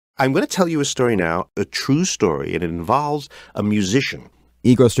I'm going to tell you a story now, a true story, and it involves a musician.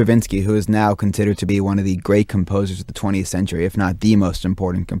 Igor Stravinsky, who is now considered to be one of the great composers of the 20th century, if not the most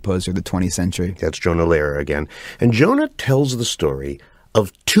important composer of the 20th century. That's Jonah Lehrer again. And Jonah tells the story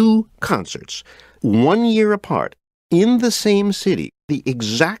of two concerts, 1 year apart, in the same city, the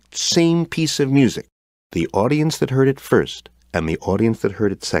exact same piece of music. The audience that heard it first and the audience that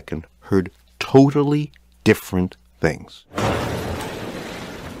heard it second heard totally different things.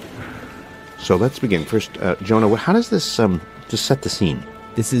 So let's begin. First, Jonah, how does this just set the scene?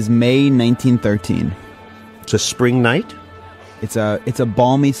 This is May 1913. It's a spring night? It's a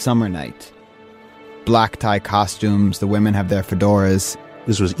balmy summer night. Black tie costumes, the women have their fedoras.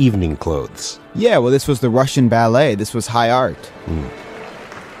 This was evening clothes. Yeah, well, this was the Russian ballet. This was high art.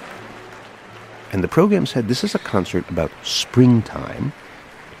 And the program said this is a concert about springtime.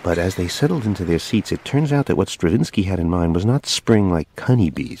 But as they settled into their seats, it turns out that what Stravinsky had in mind was not spring like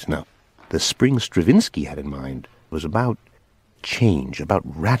honeybees. No, the spring Stravinsky had in mind was about change, about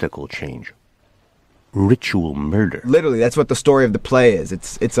radical change. Ritual murder. Literally, that's what the story of the play is.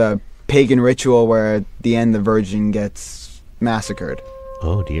 It's a pagan ritual where at the end the virgin gets massacred.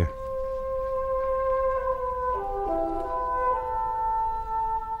 Oh, dear.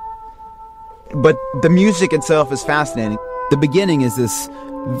 But the music itself is fascinating. The beginning is this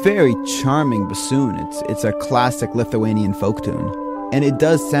very charming bassoon. It's a classic Lithuanian folk tune. And it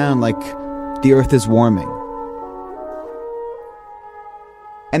does sound like the earth is warming.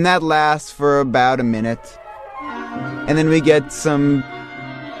 And that lasts for about a minute. And then we get some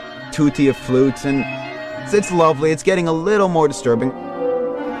tutti of flutes, and it's lovely. It's getting a little more disturbing.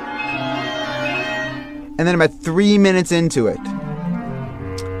 And then about 3 minutes into it,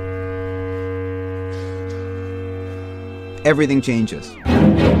 everything changes.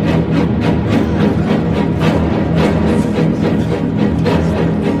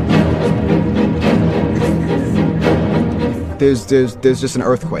 There's just an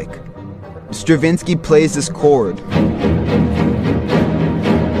earthquake. Stravinsky plays this chord.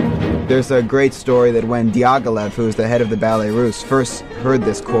 There's a great story that when Radiolab, who was the head of the Ballet Russe, first heard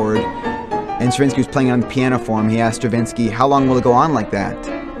this chord, and Stravinsky was playing it on the piano for him, he asked Stravinsky, "How long will it go on like that?"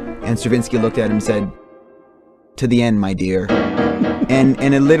 And Stravinsky looked at him and said, "To the end, my dear." And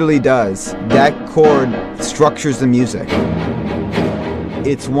it literally does. That chord structures the music.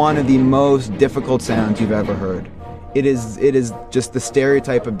 It's one of the most difficult sounds you've ever heard. It is just the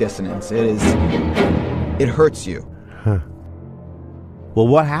stereotype of dissonance. It hurts you. Huh. Well,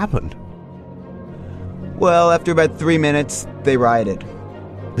 what happened? Well, after about 3 minutes, they rioted.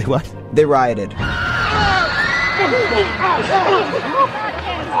 They what? They rioted.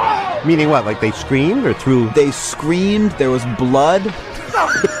 Meaning what? Like they screamed or threw? They screamed. There was blood.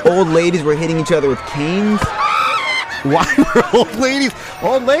 Old ladies were hitting each other with canes. Why were old ladies?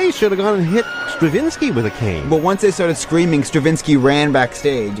 Old ladies should have gone and hit Stravinsky with a cane. But once they started screaming, Stravinsky ran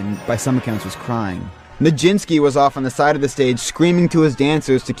backstage and by some accounts was crying. Nijinsky was off on the side of the stage screaming to his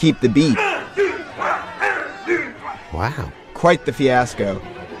dancers to keep the beat. Wow. Quite the fiasco.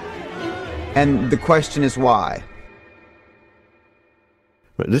 And the question is why?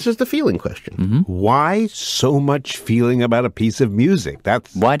 This is the feeling question. Mm-hmm. Why so much feeling about a piece of music?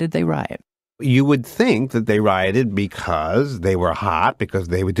 Why did they riot? You would think that they rioted because they were hot, because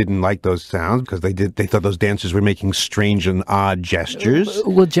they didn't like those sounds, because they thought those dancers were making strange and odd gestures.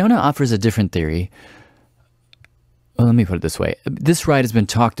 Well, Jonah offers a different theory. Well, let me put it this way. This riot has been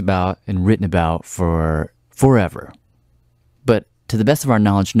talked about and written about for forever. But to the best of our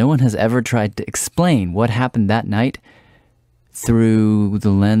knowledge, no one has ever tried to explain what happened that night through the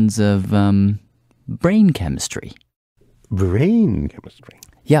lens of brain chemistry. Brain chemistry?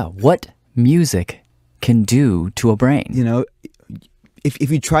 Yeah, what music can do to a brain. You know,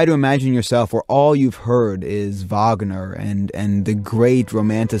 if you try to imagine yourself where all you've heard is Wagner and the great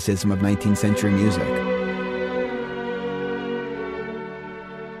romanticism of 19th century music.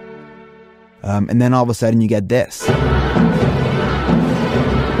 And then all of a sudden you get this.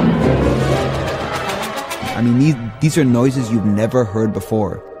 I mean, these are noises you've never heard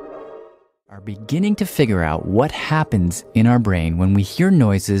before. Are beginning to figure out what happens in our brain when we hear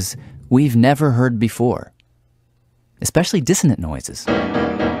noises we've never heard before, especially dissonant noises.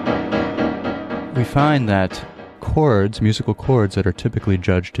 We find that musical chords that are typically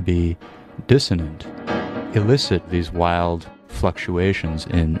judged to be dissonant, elicit these wild fluctuations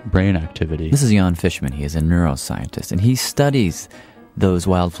in brain activity. This is Jan Fishman. He is a neuroscientist, and he studies those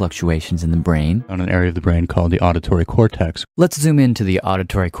wild fluctuations in the brain on an area of the brain called the auditory cortex. Let's zoom into the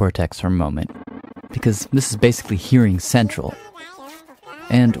auditory cortex for a moment, because this is basically hearing central.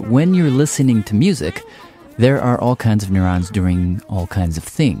 And when you're listening to music, There are all kinds of neurons doing all kinds of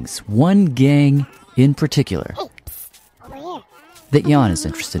things. One gang in particular that Jan is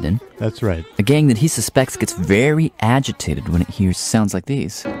interested in. That's right. A gang that he suspects gets very agitated when it hears sounds like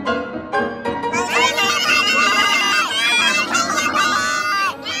these.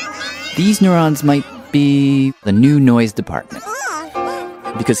 These neurons might be the new noise department,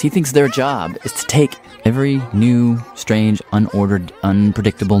 because he thinks their job is to take every new, strange, unordered,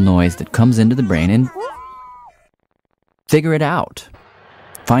 unpredictable noise that comes into the brain and figure it out.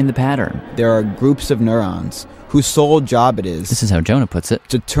 Find the pattern. There are groups of neurons whose sole job it is, This is how Jonah puts it,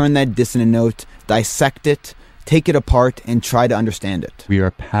 to turn that dissonant note, dissect it, take it apart, and try to understand it. We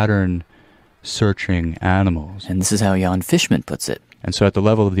are pattern-searching animals. and this is how Jan Fishman puts it. And so at the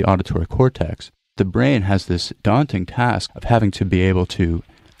level of the auditory cortex, the brain has this daunting task of having to be able to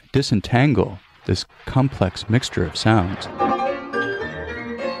disentangle this complex mixture of sounds.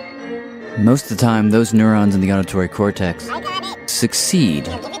 Most of the time, those neurons in the auditory cortex succeed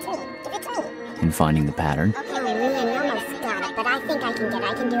in finding the pattern. Okay, we really almost got it, but I think I can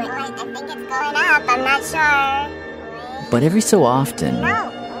do it. I think it's going up, I'm not sure. But every so often,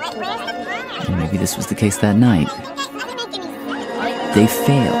 No, where's the pattern? and maybe this was the case that night, they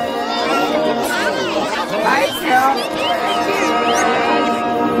fail.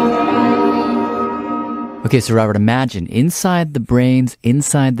 Okay, so Robert, imagine inside the brains,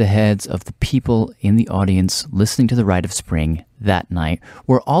 inside the heads of the people in the audience listening to the Rite of Spring that night,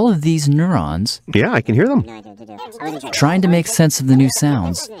 were all of these neurons Yeah, I can hear them. trying to make sense of the new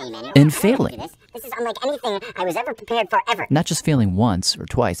sounds and failing. This is unlike anything I was ever prepared for ever. Not just failing once or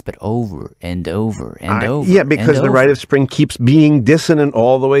twice, but over and over and over. Yeah, because and the over. Rite of Spring keeps being dissonant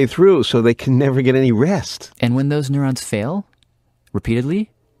all the way through, so they can never get any rest. And when those neurons fail repeatedly,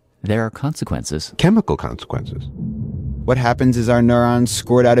 there are consequences. Chemical consequences. What happens is our neurons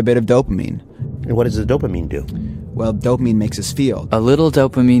squirt out a bit of dopamine. And what does the dopamine do? Well, dopamine makes us feel. A little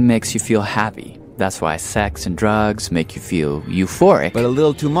dopamine makes you feel happy. That's why sex and drugs make you feel euphoric. But a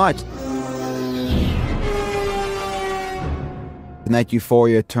little too much. And that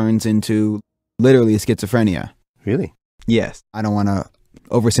euphoria turns into literally schizophrenia. Really? Yes. I don't want to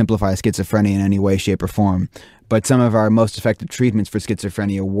oversimplify schizophrenia in any way, shape, or form, but some of our most effective treatments for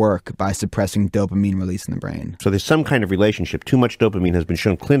schizophrenia work by suppressing dopamine release in the brain. So there's some kind of relationship. Too much dopamine has been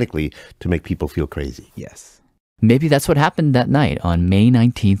shown clinically to make people feel crazy. Yes. Maybe that's what happened that night on May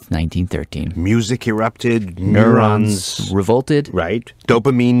 19th, 1913. Music erupted, neurons revolted, right?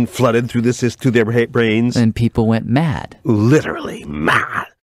 Dopamine flooded through their brains. and people went mad. Literally mad.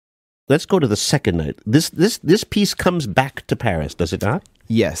 Let's go to the second night. This piece comes back to Paris, does it not?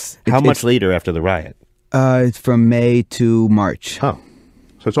 Yes. How much later after the riot? It's from May to March. Oh,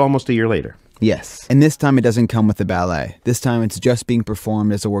 so it's almost a year later. Yes. And this time it doesn't come with the ballet. This time it's just being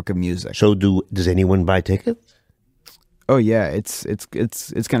performed as a work of music. So does anyone buy tickets? Oh yeah, it's going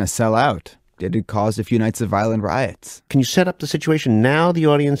to sell out. It caused a few nights of violent riots. Can you set up the situation now? The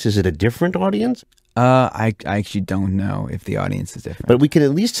audience, is it a different audience? I actually don't know if the audience is different. But we can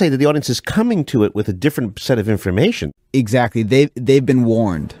at least say that the audience is coming to it with a different set of information. Exactly. They've been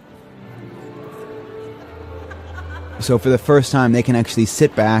warned. So for the first time, they can actually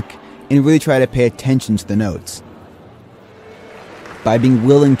sit back and really try to pay attention to the notes. By being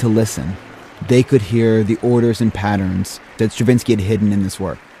willing to listen, they could hear the orders and patterns that Stravinsky had hidden in this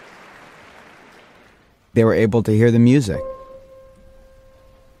work. They were able to hear the music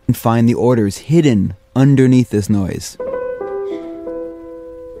and find the orders hidden underneath this noise.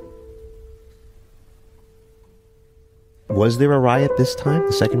 Was there a riot this time,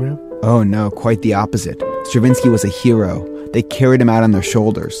 the second round? Oh no, quite the opposite. Stravinsky was a hero. They carried him out on their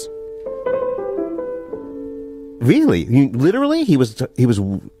shoulders. Really? Literally? He was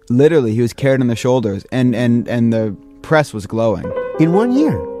Literally, he was carried on their shoulders, and the press was glowing. in 1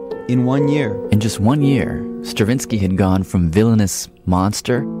 year. In 1 year. In just 1 year, Stravinsky had gone from villainous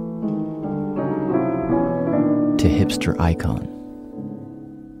monster to hipster icon.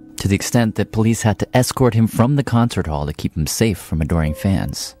 To the extent that police had to escort him from the concert hall to keep him safe from adoring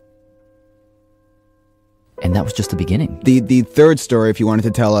fans. And that was just the beginning. The third story, if you wanted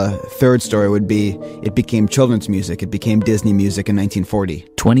to tell a third story, would be it became children's music. It became Disney music in 1940.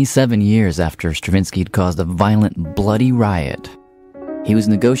 27 years after Stravinsky had caused a violent, bloody riot, he was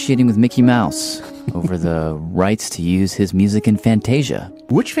negotiating with Mickey Mouse over the rights to use his music in Fantasia.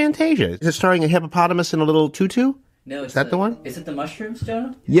 Which Fantasia? Is it starring a hippopotamus in a little tutu? No, Is that the one? Is it the mushrooms,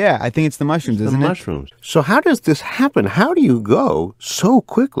 Jonah? Yeah, I think it's the mushrooms, The isn't it? mushrooms. So how does this happen? How do you go so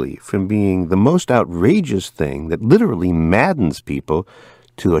quickly from being the most outrageous thing that literally maddens people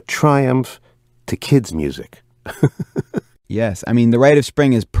to a triumph to kids' music? Yes, I mean, the Rite of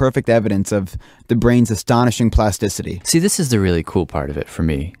Spring is perfect evidence of the brain's astonishing plasticity. See, this is the really cool part of it for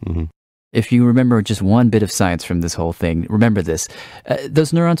me. Mm-hmm. If you remember just one bit of science from this whole thing, remember this.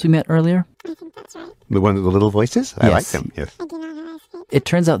 Those neurons we met earlier? I think that's right. The one with the little voices? I like Yes. them, yes. I do not know how to speak. It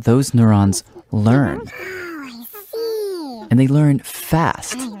turns out those neurons learn, Oh, I see. and they learn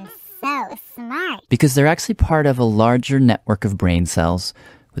fast I'm so smart. because they're actually part of a larger network of brain cells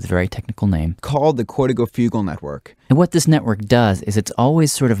with a very technical name. Called the corticofugal network. And what this network does is it's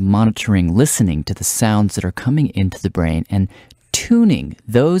always sort of monitoring, listening to the sounds that are coming into the brain and tuning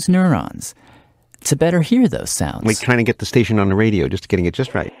those neurons to better hear those sounds. Like trying to get the station on the radio, just getting it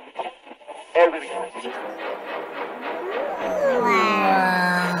just right.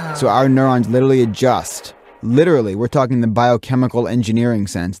 So our neurons literally adjust. Literally, we're talking the biochemical engineering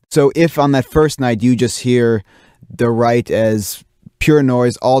sense. So if on that first night you just hear the Rite as pure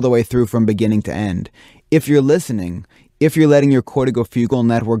noise all the way through from beginning to end, if you're listening, if you're letting your corticofugal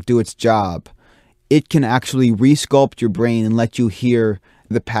network do its job, it can actually resculpt your brain and let you hear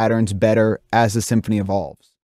the patterns better as the symphony evolves.